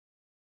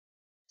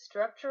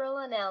Structural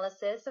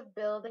Analysis of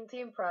Building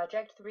Team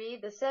Project 3.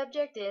 The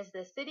subject is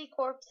the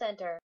citicorp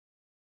center.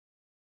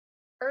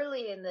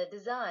 Early in the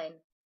design,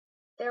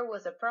 there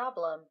was a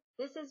problem.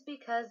 This is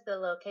because the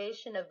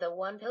location of the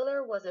one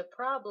pillar was a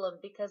problem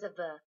because of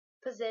the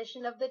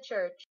position of the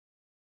church.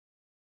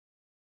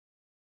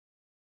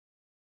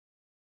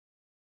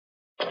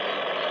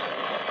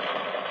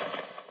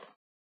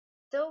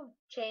 So,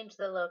 change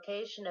the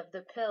location of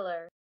the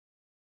pillar.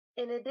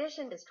 In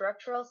addition to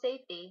structural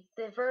safety,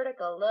 the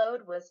vertical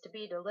load was to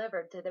be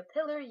delivered to the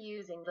pillar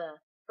using the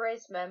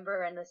brace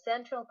member and the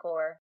central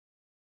core.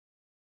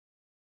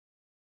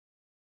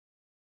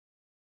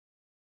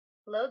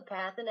 Load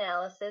path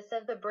analysis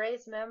of the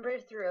brace member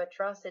through a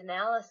truss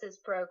analysis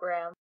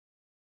program.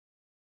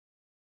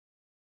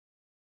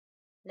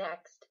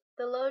 Next,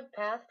 the load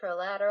path for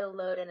lateral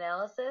load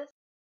analysis.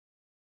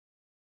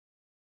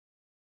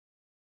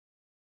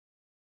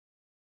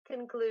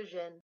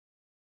 Conclusion.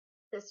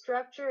 The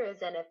structure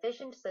is an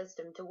efficient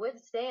system to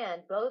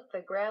withstand both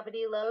the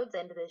gravity loads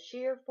and the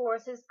shear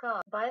forces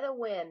caused by the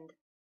wind.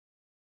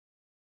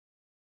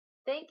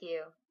 Thank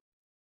you.